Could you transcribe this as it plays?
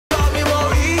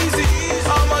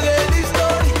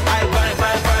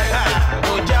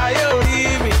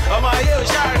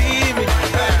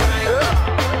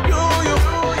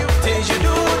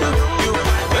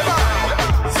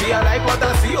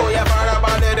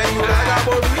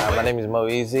name is Mo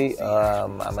Eazy.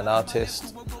 I'm an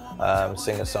artist,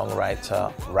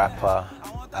 singer-songwriter, rapper.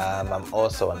 I'm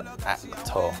also an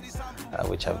actor,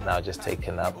 which I've now just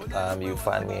taken up. You'll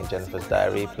find me in Jennifer's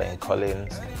Diary playing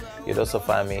Collins. You'd also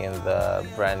find me in the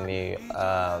brand new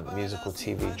musical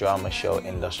TV drama show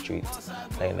Industreet,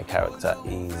 playing the character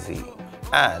Easy.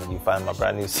 And you find my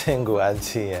brand new single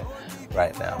Auntie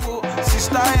right now.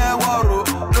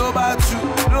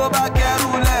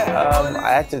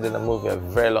 I acted in a movie a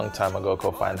very long time ago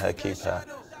called Find Her, Keep Her,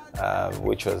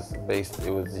 which was based,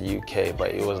 it was the UK,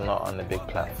 but it was not on a big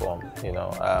platform, you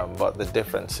know. But the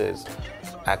difference is,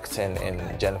 acting in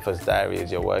Jennifer's Diary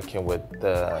is you're working with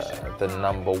the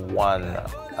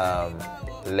 #1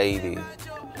 lady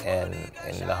in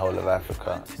the whole of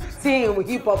Africa. Sing with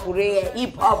hip hop,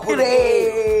 hip hop.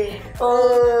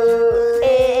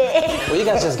 Well, you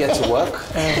guys just get to work.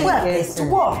 Well, it's to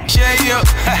work.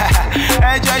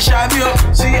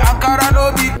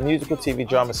 The musical TV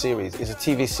drama series is a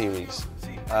TV series,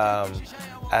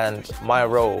 and my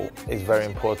role is very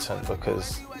important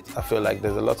because I feel like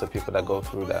there's a lot of people that go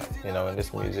through that, you know, in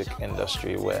this music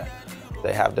industry where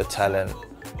they have the talent,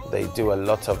 they do a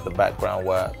lot of the background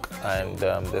work, and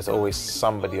there's always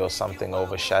somebody or something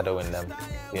overshadowing them,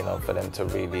 you know, for them to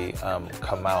really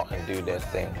come out and do their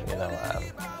thing, you know.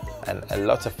 And a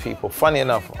lot of people, funny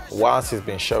enough, whilst it's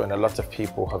been showing, a lot of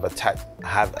people have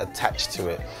attached to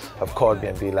it, have called me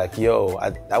and be like, yo,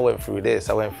 I went through this,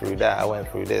 I went through that, I went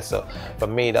through this. So for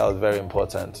me, that was very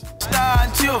important.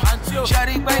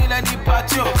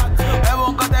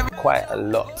 Quite a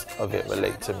lot of it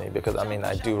relate to me because, I mean,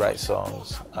 I do write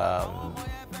songs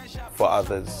for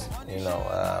others, you know.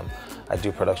 I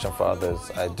do production for others.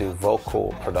 I do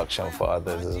vocal production for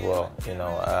others as well, you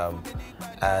know.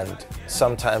 And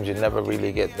sometimes you never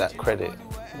really get that credit,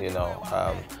 you know.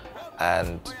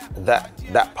 And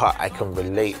that part I can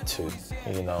relate to,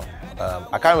 you know.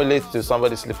 I can't relate to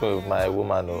somebody sleeping with my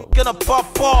woman. Or gonna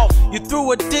pop off. You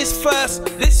threw a diss first.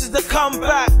 This is the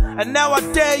comeback, and now I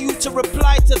dare you to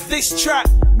reply to this track.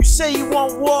 You say you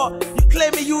want war. You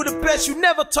claiming you the best. You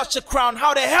never touch a crown.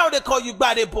 How the hell they call you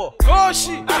body boy?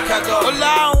 Goshi, I can go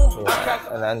along.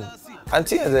 And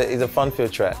Auntie is a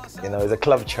fun-filled track. You know, it's a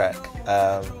club track.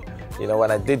 You know,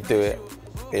 when I did do it,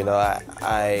 you know,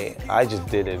 I just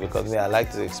did it because me, I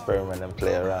like to experiment and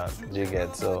play around. You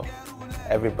get so.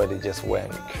 Everybody just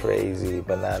went crazy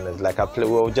bananas. Like we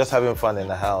were just having fun in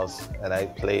the house, and I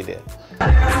played it.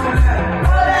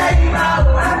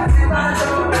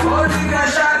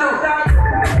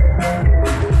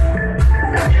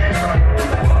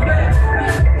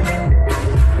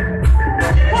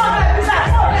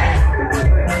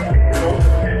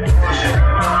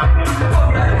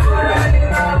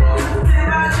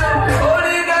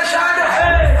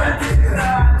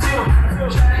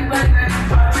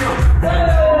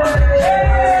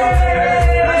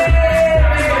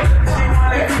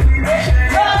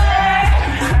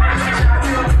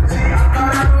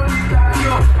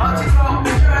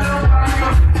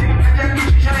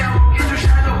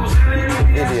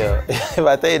 If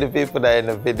I tell you the people that are in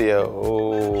the video,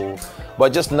 ooh.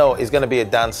 But just know it's gonna be a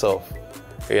dance-off.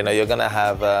 You know, you're gonna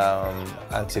have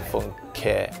Auntie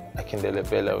Funke, Akindele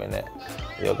in it.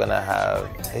 You're gonna have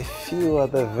a few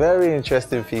other very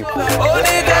interesting people.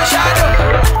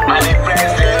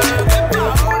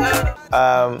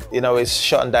 You know, it's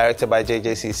shot and directed by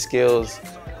JJC Skills.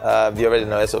 You already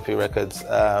know SOP Records.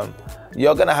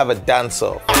 You're gonna have a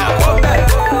dance-off.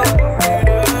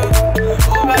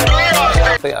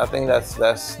 I think that's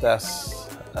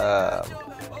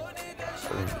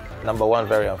 #1,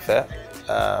 very unfair.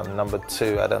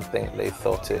 #2, I don't think they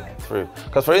thought it through.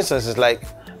 Because for instance, it's like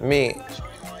me.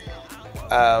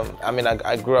 I mean,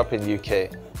 I grew up in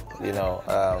UK, you know,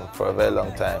 for a very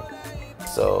long time.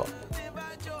 So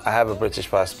I have a British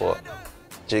passport,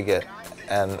 Jigget,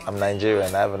 and I'm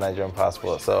Nigerian. I have a Nigerian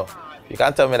passport. So you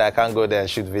can't tell me that I can't go there and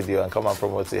shoot video and come and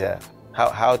promote it here.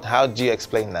 How do you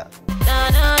explain that?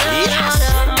 Yes.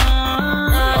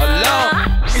 Hello.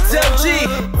 It's LG.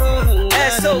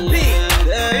 SOP.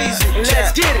 Easy.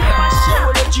 Let's get it.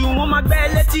 You want my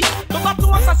reality. Look up to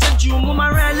us, I said you want my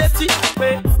reality.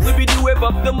 We be the wave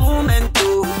of the moment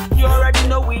too. You already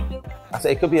know we do. I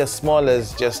say it could be as small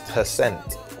as just her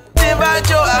scent.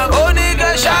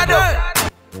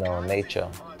 No, nature.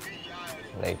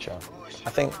 I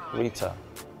think Rita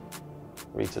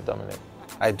Dominic.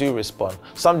 I do respond.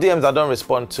 Some DMs I don't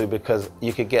respond to because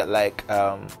you could get like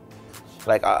I've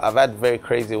had very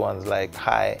crazy ones like,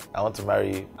 hi, I want to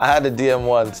marry you. I had a DM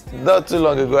once, not too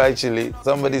long ago actually.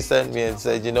 Somebody sent me and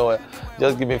said, you know what,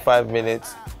 just give me 5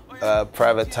 minutes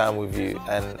private time with you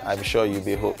and I'm sure you'll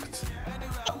be hooked.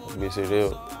 Be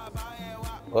surreal.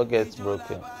 What gets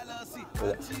broken?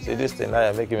 See this thing now,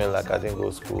 you're making me like I didn't go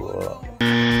to school. Or...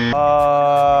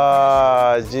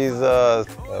 Oh, Jesus.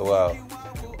 Oh, wow.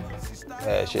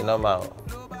 Yeah, she know man.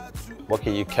 What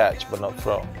can you catch but not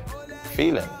throw?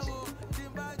 Feelings.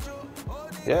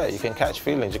 Yeah, you can catch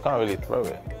feelings, you can't really throw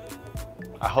it.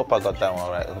 I hope I got that one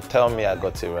right. Tell me I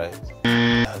got it right.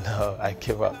 No, I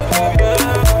give up.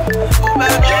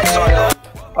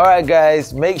 Alright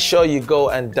guys, make sure you go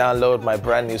and download my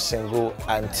brand new single,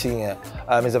 Antia.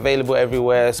 It's available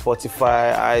everywhere,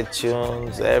 Spotify,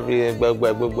 iTunes,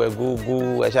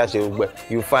 Google,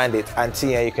 you find it,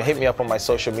 Antia. You can hit me up on my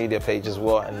social media page as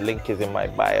well, and link is in my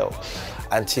bio.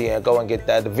 Antia, go and get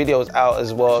that. The video's out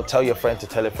as well. Tell your friend to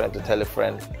tell a friend to tell a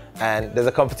friend. And there's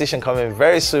a competition coming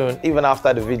very soon, even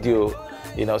after the video,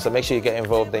 you know, so make sure you get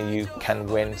involved and you can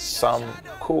win some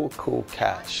cool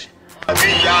cash.